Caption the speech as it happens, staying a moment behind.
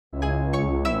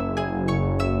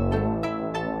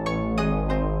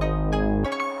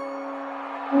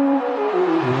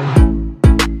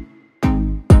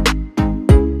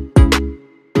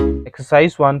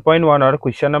Exercise 1.1 or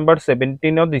question number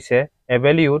 17 of this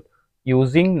evaluate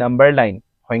using number line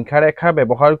সংখ্যা ৰেখা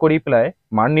ব্যৱহাৰ কৰি পেলাই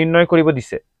মান নিৰ্ণয় কৰিব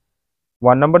দিছে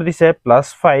 1 নম্বৰ দিছে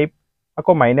 +5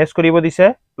 আকৌ মাইনাস কৰিব দিছে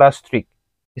 +3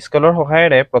 স্কেলৰ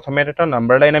সহায়েৰে প্ৰথমে এটা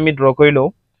নম্বৰ লাইন আমি ড্ৰ কৰিলো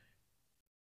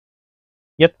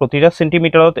ইয়াত প্ৰতিটা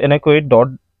সেন্টিমিটাৰত এনেকৈ ডট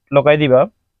লগাই দিবা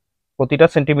প্ৰতিটা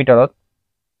সেন্টিমিটাৰত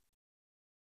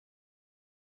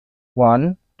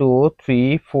 1 2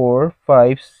 3 4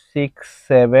 5 6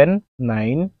 7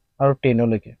 9 আৰু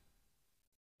 10 লৈকে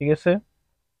ঠিক আছে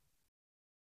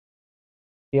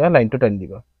ইয়া লাইনটো টানি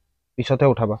দিবা পিছতে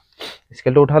উঠাবা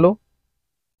স্কেলটো উঠালো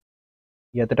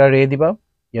ইয়াত এটা ৰে দিবা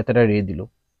ইয়াত এটা ৰে দিলো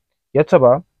ইয়াত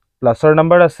চাবা প্লাসৰ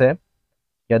নম্বৰ আছে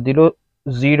ইয়াত দিলো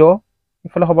 0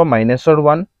 ইফালে হ'ব মাইনাসৰ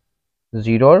 1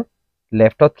 0ৰ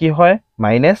লেফটত কি হয়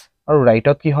মাইনাস আৰু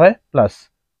ৰাইটত কি হয় প্লাস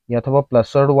ইয়াত হ'ব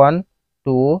প্লাসৰ 1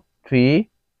 2 3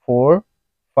 4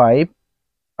 5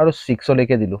 আৰু 6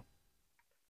 লৈকে দিলো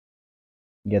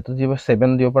ইয়াতো দিব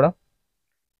 7 দিব পাৰা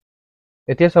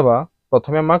এতিয়া চাবা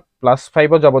প্ৰথমে আমাক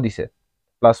 +5 যাব দিছে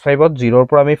 +5 ত 0ৰ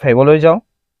পৰা আমি 5 লৈ যাও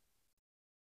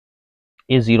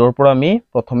এই 0ৰ পৰা আমি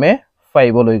প্ৰথমে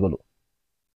 5 লৈ গলো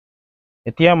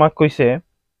এতিয়া আমাক কৈছে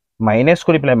মাইনাস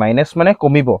কৰি পেলাই মাইনাস মানে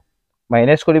কমিব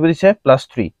মাইনাস কৰিব দিছে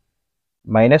 +3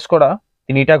 মাইনাস কৰা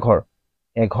তিনিটা ঘৰ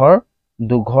এঘৰ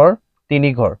দুঘৰ তিনি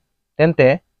ঘৰ তেন্তে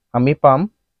আমি পাম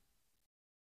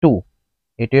 2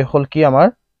 এটোৱে হল কি আমাৰ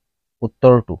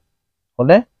উত্তৰটো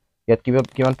হলে ইয়াত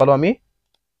কিমান পালো আমি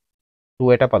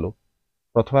 2 এটা পালো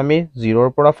প্ৰথমে আমি 0ৰ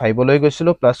পৰা 5 লৈ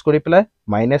গৈছিলো প্লাস কৰি পেলাই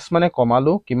মাইনাস মানে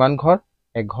কমালো কিমান ঘৰ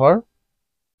এঘৰ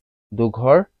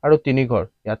দুঘৰ আৰু তিনি ঘৰ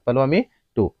ইয়াত পালো আমি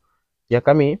 2 ইয়াক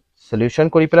আমি সলিউশন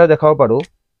কৰি পেলাই দেখাব পাৰো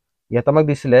ইয়াত আমাক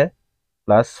দিছিলে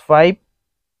 +5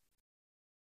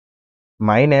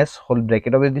 মাইনাস হোল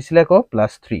ব্ৰেকেটত দিছিলে আকৌ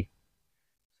 +3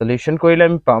 সলিউশন কৰিলে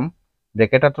আমি পাম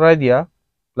ব্ৰেকেট আঁতৰাই দিয়া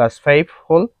 +5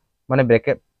 হোল মানে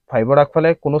ব্ৰেকেট 5ৰ আগফালে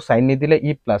কোনো সাইন নিদিলে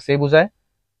ই প্লাসে বুজায়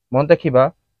মন ৰাখিবা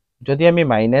যদি আমি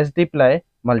মাইনাস দি প্লাই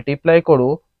মাল্টিপ্লাই কৰো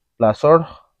প্লাসৰ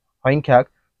সংখ্যাক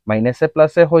মাইনাসে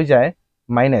প্লাসে হৈ যায়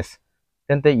মাইনাস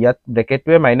তেন্তে ইয়াত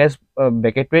ব্ৰেকেটটোৱে মাইনাস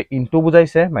ব্ৰেকেটটোৱে ইনটু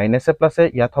বুজাইছে মাইনাসে প্লাসে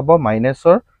ইয়াত হ'ব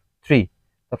মাইনাসৰ 3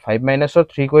 তো 5 মাইনাসৰ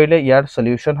 3 কৰিলে ইয়াৰ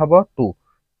সলিউশন হ'ব 2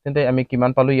 তেন্তে আমি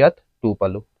কিমান পালো ইয়াত 2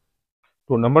 পালো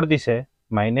 2 নম্বৰ দিছে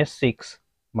 -6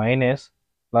 মাইনাস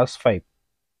 +5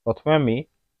 প্ৰথমে আমি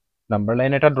নম্বৰ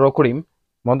লাইন এটা ড্ৰ কৰিম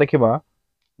মন ৰাখিবা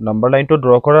নম্বৰ লাইনটো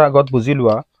ড্ৰ কৰাৰ আগত বুজি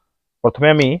লোৱা প্ৰথমে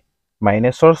আমি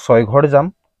মাইনাসৰ 6 ঘৰ যাম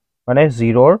মানে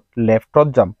 0ৰ লেফটত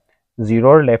যাম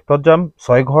 0ৰ লেফটত যাম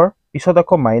 6 ঘৰ পিছত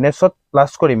আকৌ মাইনাসত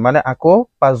প্লাস কৰিম মানে আকৌ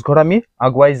 5 ঘৰ আমি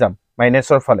আগুৱাই যাম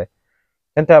মাইনাসৰ ফালে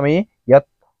তেন্তে আমি ইয়াত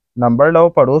নম্বৰ লব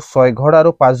পাৰো 6 ঘৰ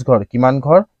আৰু 5 ঘৰ কিমান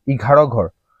ঘৰ 11 ঘৰ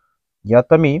ইয়াত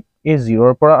আমি এই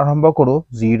 0ৰ পৰা আৰম্ভ কৰো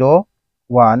 0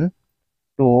 1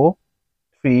 2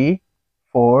 3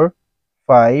 4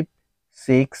 5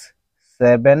 6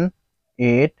 7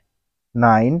 8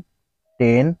 9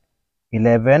 10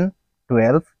 11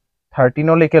 12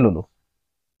 13 লৈকে ললো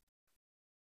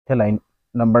লাইন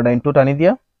নম্বৰ লাইনটো টানি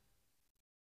দিয়া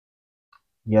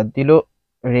ইয়াত দিলো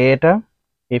ৰে এটা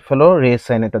এইফালে ৰে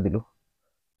সাইন এটা দিলো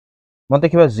মতে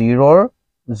কিবা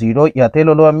 0 ইয়াতে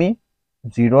ললো আমি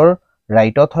 0ৰ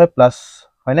ৰাইটত হয় প্লাস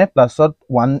হয়নে প্লাসত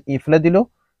 1 ইফালে দিলো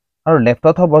আৰু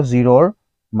লেফটত হ'ব 0ৰ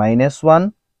 -1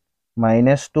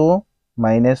 -2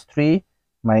 -3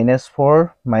 -4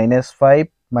 -5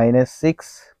 -6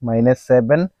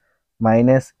 -7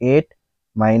 -8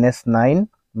 -9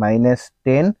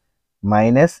 -10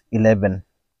 -11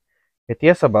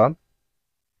 এতিয়া চাবা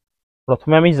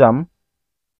প্ৰথমে আমি যাম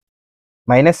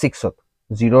 -6ত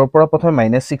 0ৰ পৰা প্ৰথমে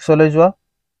 -6 লৈ যোৱা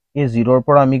এই 0ৰ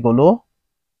পৰা আমি গলো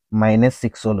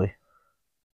 -6 লৈ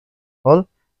হল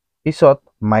পিছত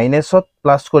মাইনাসত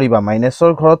প্লাস কৰিবা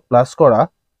মাইনাসৰ ঘৰত প্লাস কৰা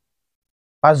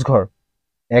 5 ঘৰ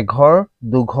এঘৰ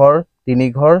দুঘৰ তিনি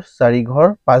ঘৰ চাৰি ঘৰ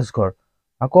 5 ঘৰ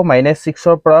আকৌ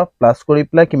 -6ৰ পৰা প্লাস কৰি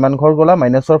পেলাই কিমান ঘৰ গলা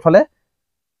মাইনাসৰ ফালে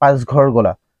 5 ঘৰ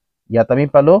গলা ইয়াত আমি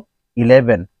পালো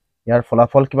 11 ইয়াৰ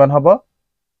ফলাফল কিমান হ'ব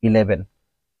 11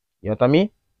 ইয়াত আমি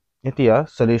এতিয়া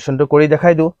সলিউশনটো কৰি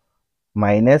দেখাই দিও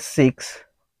 -6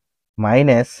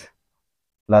 মাইনাস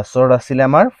প্লাসৰ আছিল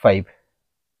আমাৰ 5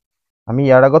 আমি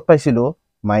ইয়াৰ আগত পাইছিলো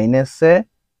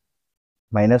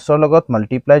মাইনাসৰ লগত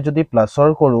মাল্টিপ্লাই যদি প্লাসৰ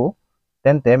কৰো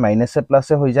তেন্তে মাইনাসে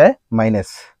প্লাসে হৈ যায় মাইনাস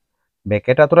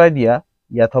ব্ৰেকেট আঁতৰাই দিয়া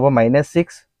ইয়াত হ'ব -6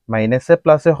 মাইনাসে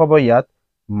প্লাসে হ'ব ইয়াত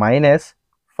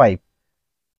 -5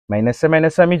 মাইনাসে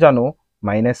মাইনাসে আমি জানো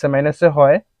মাইনাসে মাইনাসে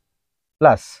হয়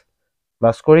প্লাস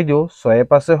প্লাস কৰি দিও 6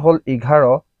 পাছে হল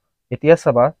 11 এতিয়া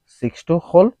চাবা 6 টো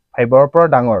হল 5ৰ পৰা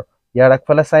ডাঙৰ ইয়াৰ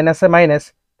আগফালে সাইন আছে মাইনাস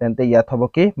তেন্তে ইয়াত হ'ব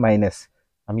কি মাইনাস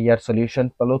আমি ইয়াৰ সলিউশন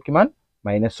পালো কিমান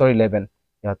 -11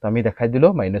 ইয়াত আমি দেখাই দিলো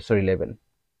 -11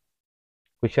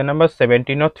 Question number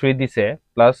 17 of 3 দিছে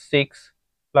 +6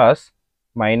 plus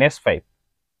 -5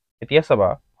 এতিয়া চাবা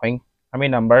আমি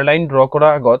নাম্বাৰ লাইন ড্ৰ কৰা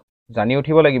আগত জানি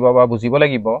উঠিব লাগিব বা বুজিব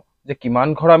লাগিব যে কিমান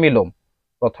ঘৰ আমি লম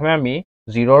প্ৰথমে আমি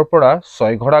 0 ৰ পৰা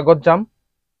 6 ঘৰ আগত যাম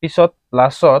পিছত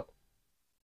প্লাছত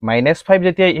 -5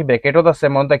 যেতিয়া এই ব্ৰেকেটত আছে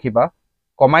মন ৰাখিবা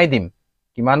কমাই দিম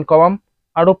কিমান কমাম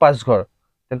আৰু 5 ঘৰ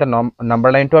তেন্তে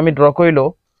নাম্বাৰ লাইনটো আমি ড্ৰ কৰিলো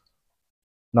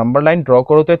নাম্বাৰ লাইন ড্ৰ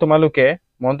কৰোতে তোমালোকে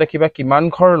মন ৰাখিবা কিমান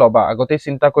ঘৰ লবা আগতে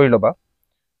চিন্তা কৰি লবা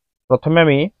প্ৰথমে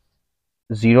আমি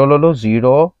 0 ললো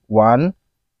 0 1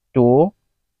 2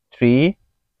 3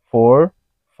 4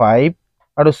 5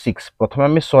 আৰু 6 প্ৰথমে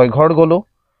আমি 6 ঘৰ গলো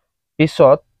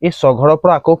পিছত এই 6 ঘৰৰ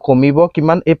পৰা আকৌ কমিব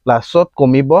কিমান এই প্লাছত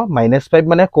কমিব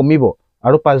 -5 মানে কমিব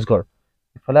আৰু 5 ঘৰ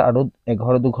ইফালে আৰু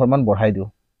 1 2 ঘৰ মান বঢ়াই দিও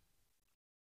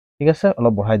ঠিক আছে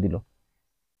অলপ বঢ়াই দিলো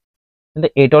তেন্তে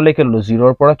 8 লৈকে ললো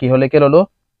 0 ৰ পৰা কিহলৈকে ললো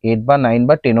 8 বা 9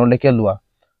 বা 10 লৈকে লোৱা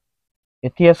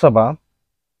এতিয়া চাবা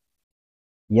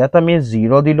ইয়াত আমি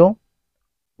 0 দিলো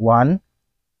 1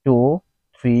 2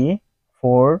 3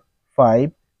 4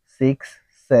 5 6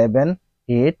 7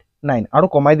 8 9 আৰু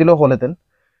কমাই দিলো হলহেতেন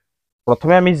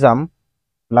প্ৰথমে আমি যাম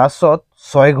প্লাছত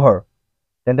 6 ঘৰ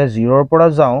তেন্তে 0 ৰ পৰা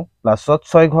যাও প্লাছত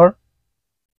 6 ঘৰ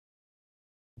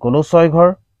গলো 6 ঘৰ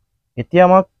এতিয়া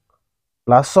আমাক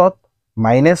প্লাছত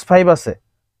 -5 আছে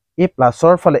এই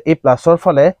প্লাছৰ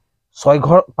ফালে 6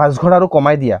 ঘৰ 5 ঘৰ আৰু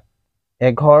কমাই দিয়া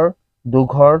 1 ঘৰ 2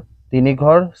 ঘৰ 3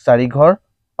 ঘৰ 4 ঘৰ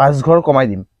 5 ঘৰ কমাই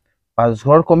দিম 5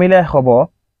 ঘৰ কমিলে হ'ব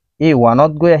এই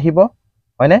 1ত গৈ আহিব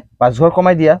হয়নে 5 ঘৰ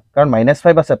কমাই দিয়া কাৰণ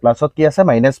 -5 আছে প্লাছত কি আছে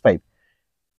 -5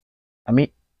 আমি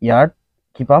ইয়াত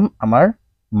কি পাম আমাৰ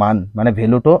মান মানে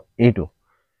ভ্যালুটো এইটো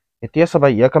এতিয়া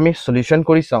সবাই ইয়াক আমি সলিউশন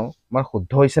কৰি চাও আমাৰ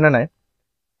শুদ্ধ হৈছে না নাই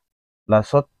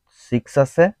প্লাছত 6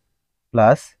 আছে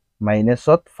প্লাস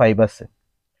মাইনাসত 5 আছে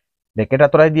ব্ৰেকেট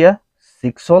আতৰাই দিয়া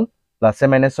 6 হল প্লাসে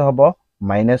মাইনাসে হ'ব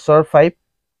মাইনাসৰ 5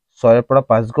 6 ৰ পৰা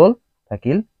 5 গল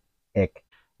থাকিল 1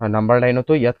 আৰু নাম্বাৰ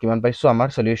লাইনতো ইয়াত কিমান পাইছো আমাৰ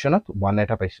সলিউশনত 1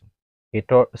 এটা পাইছো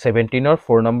এটৰ 17 ৰ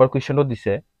 4 নম্বৰ কোৱেশ্চনটো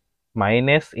দিছে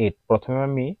 -8 প্ৰথমে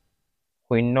আমি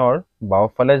শূন্যৰ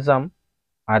বাওফালে যাম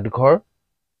 8 ঘৰ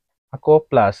আকৌ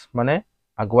প্লাস মানে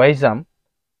আগুৱাই যাম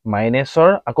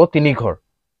মাইনাসৰ আকৌ 3 ঘৰ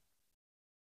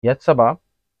ইয়াত চাবা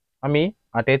আমি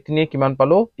 8 3 কিমান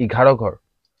পালো 11 ঘৰ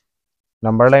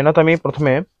নাম্বাৰ লাইনত আমি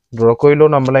প্ৰথমে ড্ৰ কৰিলো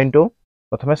নাম্বাৰ লাইনটো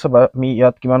প্ৰথমে চাবা আমি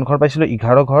ইয়াত কিমান ঘৰ পাইছিলো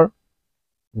 11 ঘৰ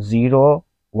 0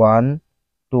 1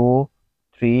 2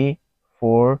 3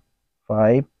 4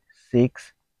 5 6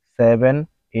 7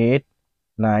 8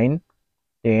 9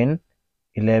 10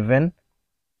 11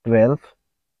 12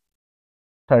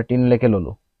 13 লৈকে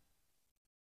ললো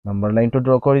নাম্বাৰ লাইনটো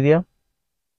ড্ৰ কৰি দিয়া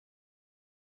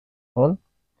হল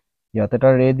ইয়াত এটা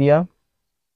ৰে দিয়া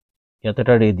ইয়াত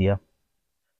এটা ৰে দিয়া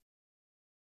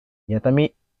ইয়াত আমি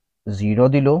 0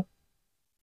 দিলো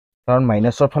কাৰণ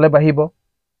মাইনাসৰ ফালে বাঢ়িব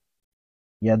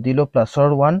ইয়াত দিলো প্লাসৰ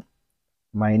 1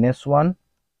 -1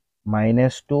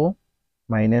 -2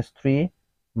 -3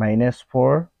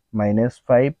 -4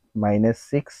 -5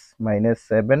 -6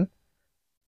 -7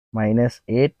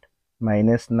 -8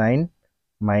 -9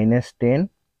 -10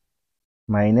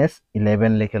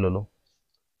 -11 লৈকে ললো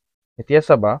এতিয়া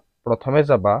চাবা প্ৰথমে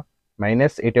যাবা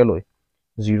 -8 লৈ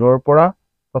 0 ৰ পৰা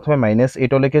প্ৰথমে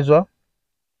 -8 লৈকে যোৱা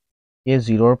এই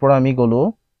 0 ৰ পৰা আমি গলো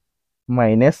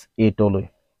 -8 লৈ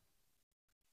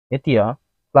এতিয়া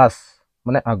প্লাস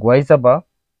মানে আগুৱাই যাবা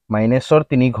মাইনাসৰ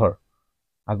 3 ঘৰ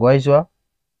আগুৱাই যোৱা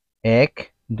 1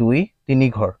 2 3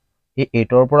 ঘৰ এই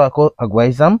 8 ৰ পৰা আকৌ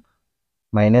আগুৱাই যাম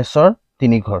মাইনাসৰ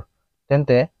 3 ঘৰ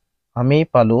তেন্তে আমি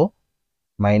পালো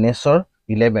মাইনাসৰ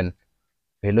 11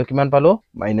 ভ্যালু কিমান পালো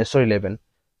মাইনাসৰ 11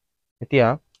 এতিয়া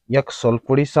ইয়াক সলভ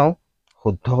কৰি চাও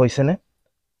শুদ্ধ হৈছে নে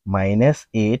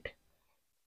 -8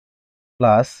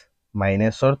 প্লাস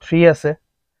মাইনাসৰ 3 আছে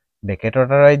ব্ৰেকেটৰ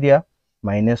আঁতৰাই দিয়া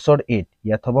মাইনাসৰ 8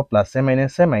 ইয়াত হ'ব প্লাসে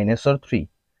মাইনাসে মাইনাসৰ 3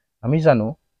 আমি জানো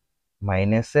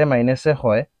মাইনাসে মাইনাসে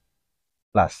হয়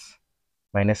প্লাস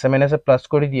মাইনাসে মাইনাসে প্লাস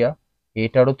কৰি দিয়া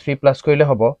 8 আৰু 3 প্লাস কৰিলে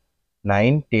হ'ব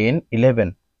 9 10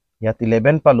 11 ইয়াত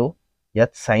 11 পালো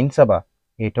ইয়াত সাইন চাবা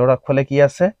 8 ৰ আগফালে কি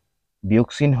আছে বিয়োগ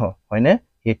চিহ্ন হয়নে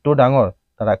 8 টো ডাঙৰ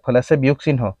তাৰ আগফালে আছে বিয়োগ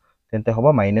চিহ্ন তেন্তে হ'ব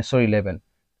মাইনাসৰ 11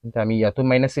 তেন্তে আমি ইয়াতো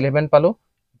 -11 পালো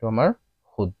এটো আমাৰ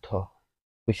শুদ্ধ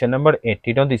কোৱেশ্চন নম্বৰ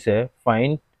 18 দিছে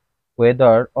find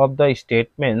whether of the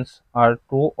statements are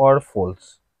true or false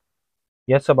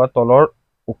ইয়াত চাবা তলৰ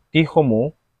উক্তিসমূহ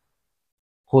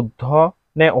শুদ্ধ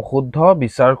নে অশুদ্ধ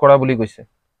বিচাৰ কৰা বুলি কৈছে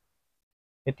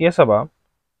এতিয়া চাবা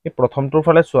এই প্ৰথমটোৰ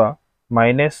ফালে চোৱা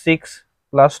 -6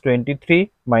 + 23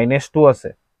 -2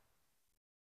 আছে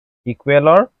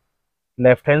ইকুৱেলৰ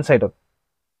লেফট হ্যান্ড সাইডত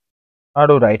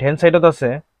আৰু ৰাইট হ্যান্ড সাইডত আছে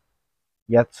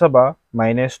ইয়াত চাবা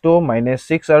 -2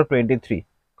 -6 আৰু 23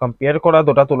 কম্পেয়াৰ কৰা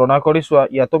দুটা তুলনা কৰি চোৱা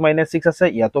ইয়াতো -6 আছে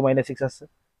ইয়াতো -6 আছে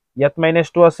ইয়াত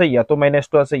 -2 আছে ইয়াতো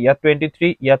 -2 আছে ইয়াত 23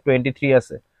 ইয়াত 23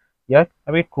 আছে ইয়াক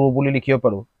আমি ট্ৰু বুলি লিখিব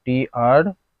পাৰো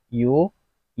TRUE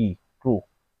ট্ৰু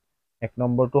এক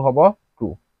নম্বৰটো হ'ব ট্ৰু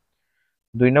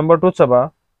দুই নম্বৰটো চাবা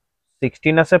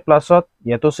 16 আছে প্লাছত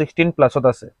ইয়াতো 16 প্লাছত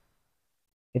আছে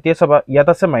এতিয়া চাবা ইয়াত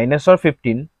আছে -ৰ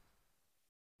 15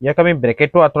 ইয়াক আমি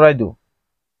ব্ৰেকেটটো আঁতৰাই দিওঁ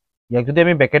ইয়াক যদি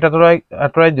আমি ব্ৰেকেট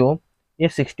আঁতৰাই দিওঁ এই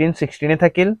 16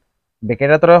 থাকিল ব্ৰেকেট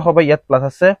আঁতৰাই হ'ব ইয়াত প্লাছ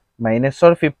আছে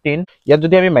 -ৰ 15 ইয়াত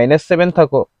যদি আমি -7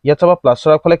 থাকো ইয়াত চাবা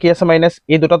প্লাছৰ আগফালে কি আছে মাইনাছ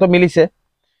এই দুটাটো মিলিছে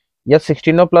ইয়াত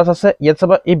 16 প্লাছ আছে ইয়াত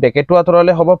চাবা এই ব্ৰেকেটটো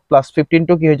আঁতৰালে হ'ব +15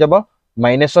 টো কি হৈ যাব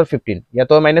 -ৰ 15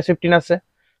 ইয়াতো -15 আছে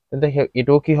তেন্তে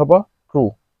এটো কি হ'ব ট্ৰু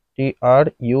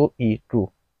TRUE ট্ৰু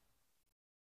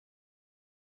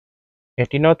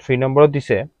 18 3 নম্বৰত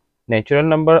দিছে natural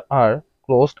number are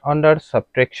closed under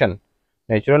subtraction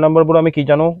natural number বোৰ আমি কি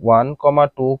জানো 1,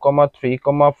 2, 3,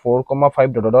 4,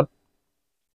 5 ডট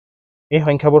এই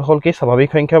সংখ্যাবোৰ হল কি স্বাভাৱিক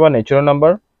সংখ্যা বা natural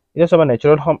number এটা সব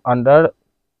natural under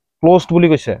closed বুলি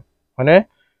কৈছে মানে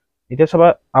এটা সব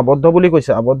আবদ্ধ বুলি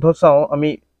কৈছে আবদ্ধ চাও আমি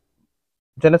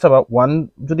জানে সব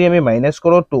 1 যদি আমি মাইনাস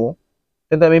কৰো 2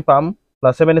 তেন্তে আমি পাম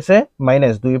প্লাস এ মাইনাসে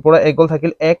মাইনাস 2 ৰ পৰা 1 গল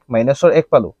থাকিল 1 মাইনাসৰ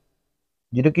 1 পালো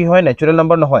যেটো কি হয় natural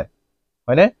number নহয়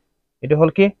হয়নে এটো হল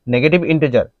কি নেগেটিভ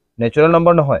ইন্টিজাৰ natural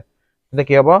number নহয় তেন্তে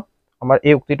কি হ'ব আমাৰ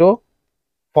এই উক্তিটো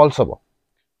ফলস হ'ব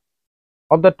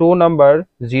of the two number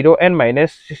 0 and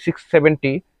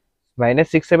 -670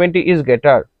 -670 is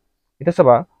greater এটা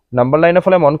সবা নাম্বার লাইনৰ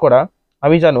ফলে মন কৰা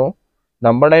আমি জানো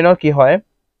নাম্বাৰ লাইনৰ কি হয়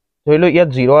ধৰিলো ইয়াত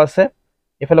 0 আছে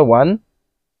এফালে 1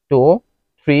 2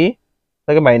 3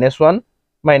 তাকে -1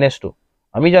 -2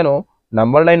 আমি জানো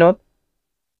নাম্বার লাইনত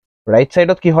রাইট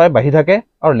সাইডত কি হয় বাঢ়ি থাকে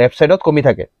আৰু লেফট সাইডত কমি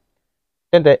থাকে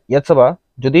তেন্তে ইয়াত চাবা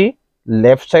যদি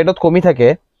লেফট সাইডত কমি থাকে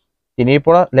 3 ৰ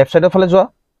পৰা লেফট সাইডৰ ফালে যোৱা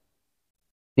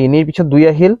 3 ৰ পিছত 2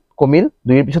 আহিল কমিল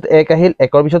 2 ৰ পিছত 1 আহিল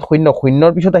 1 ৰ পিছত 0 0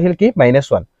 ৰ পিছত আহিল কি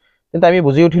 -1 তেন্তে আমি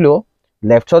বুজি উঠিলো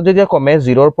লেফট সাইড যদি কমে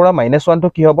 0 ৰ পৰা -1 টো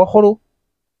কি হ'ব সৰু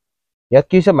ইয়াত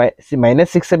কি হৈছে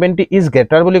 -670 ইজ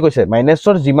গ্ৰেটাৰ বুলি কৈছে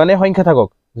মাইনাসৰ যিমানে সংখ্যা থাকক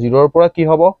 0 ৰ পৰা কি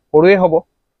হ'ব সৰুৱে হ'ব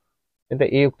তেন্তে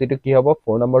এই উক্তিটো কি হ'ব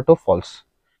 4 নম্বৰটো ফলস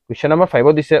Question number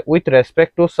 5 দিছে with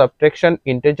respect to subtraction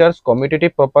integers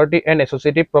commutative property and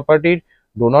associative property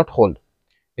do not hold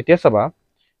এতিয়া চাবা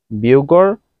বিয়োগৰ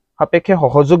সাপেক্ষে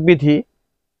সহযোগ বিধি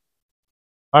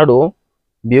আৰু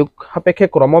বিয়োগ সাপেক্ষে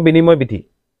ক্ৰম বিনিময় বিধি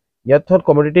ইয়াত হল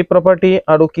commutative property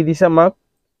আৰু কি দিছে আমাক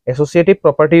associative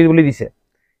property বুলি দিছে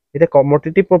এটা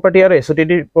commutative property আৰু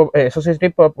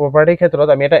associative property ক্ষেত্ৰত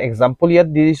আমি এটা एग्जांपल ইয়াত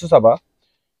দি দিছো চাবা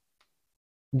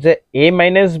যে a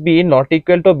 - b not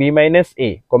equal to b - a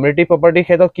commutative property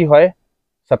ক্ষেত্ৰত কি হয়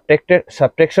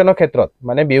সাবট্ৰেকশনৰ ক্ষেত্ৰত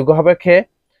মানে বিয়োগ সাপেক্ষে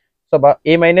সবা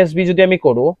a - b যদি আমি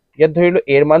কৰো ইয়াত ধৰিলো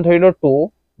a ৰ মান ধৰিলো 2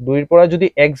 2 ৰ পৰা যদি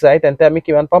 1 যায় তেন্তে আমি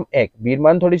কিমান পাম 1 b ৰ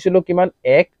মান ধৰিছিলো কিমান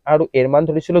 1 আৰু a ৰ মান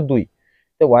ধৰিছিলো 2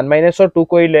 তে 1 - 2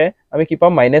 কৰিলে আমি কি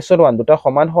পাম -1 দুটা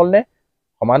সমান হল নে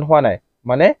সমান হোৱা নাই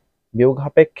মানে বিয়োগ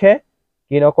সাপেক্ষে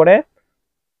কি নকৰে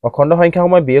অখণ্ড সংখ্যা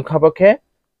সময় বিয়োগ সাপেক্ষে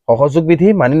সহযোগ বিধি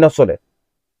মানি নচলে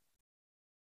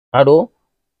আৰু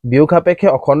বিয়োগ সাপেক্ষে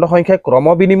অখণ্ড সংখ্যা ক্ৰম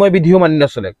বিনিময় বিধিও মানি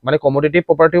নচলে মানে কমোডেটিভ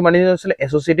প্ৰপাৰ্টিও মানি নচলে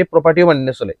এসোসিয়েটিভ প্ৰপাৰ্টিও মানি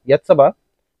নচলে ইয়াত চাবা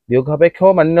বিয়োগ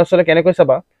সাপেক্ষেও মানি নচলে কেনেকৈ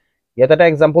চাবা ইয়াত এটা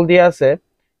एग्जांपल দিয়া আছে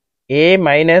a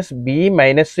 - b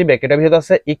 - c ব্ৰেকেটৰ ভিতৰত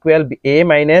আছে ইকুৱেল a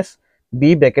 - b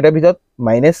ব্ৰেকেটৰ ভিতৰত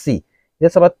 -c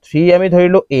এতিয়া চাবা 3 আমি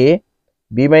ধৰিলো a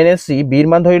b - c b ৰ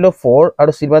মান ধৰিলো 4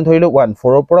 আৰু c ৰ মান ধৰিলো 1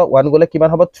 4 ৰ পৰা 1 গলে কিমান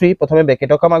হ'ব 3 প্ৰথমে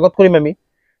ব্ৰেকেটৰ কাম আগত কৰিম আমি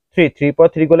 3 3 ৰ পৰা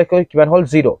 3 গলে কিমান হ'ল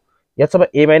 0 ইয়াত চাবা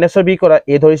a - b কৰা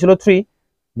a ধৰিছিলো 3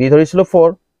 b ধৰিছিলো 4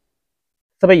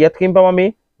 চাবা ইয়াত কিম পাম আমি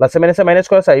প্লাস মাইনাসে মাইনাস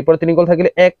কৰা 4 ৰ পৰা 3 গল থাকিলে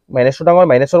 1 মাইনাসটো ডাঙৰ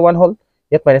মাইনাসৰ 1 হ'ল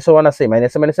ইয়াত মাইনাসৰ 1 আছে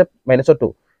মাইনাসৰ 2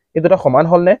 এই দুটা সমান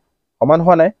হ'ল নে সমান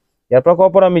হোৱা নাই ইয়াৰ পৰা ক'ব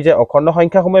পাৰো আমি যে অখণ্ড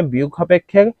সংখ্যা সময় বিয়োগ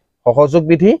সাপেক্ষে সহযোগ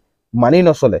বিধি মানি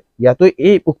নচলে ইয়াতো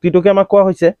এই উক্তিটোকে আমাক কোৱা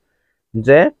হৈছে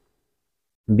যে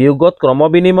বিয়োগত ক্ৰম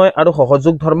বিনিময় আৰু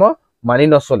সহযোগ ধৰ্ম মানি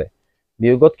নচলে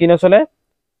বিয়োগত কি নচলে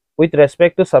with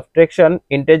respect to subtraction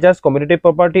integers commutative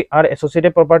property or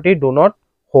associative property do not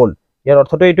hold ইয়াৰ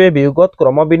অৰ্থটো এইটোৱে বিয়োগত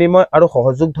ক্ৰম বিনিময় আৰু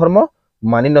সহযোগ ধৰ্ম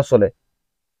মানি নচলে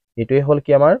এইটোৱে হল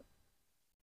কি আমাৰ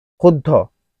শুদ্ধ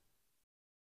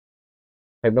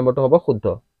 5 নম্বৰটো হ'ব শুদ্ধ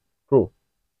ট্ৰু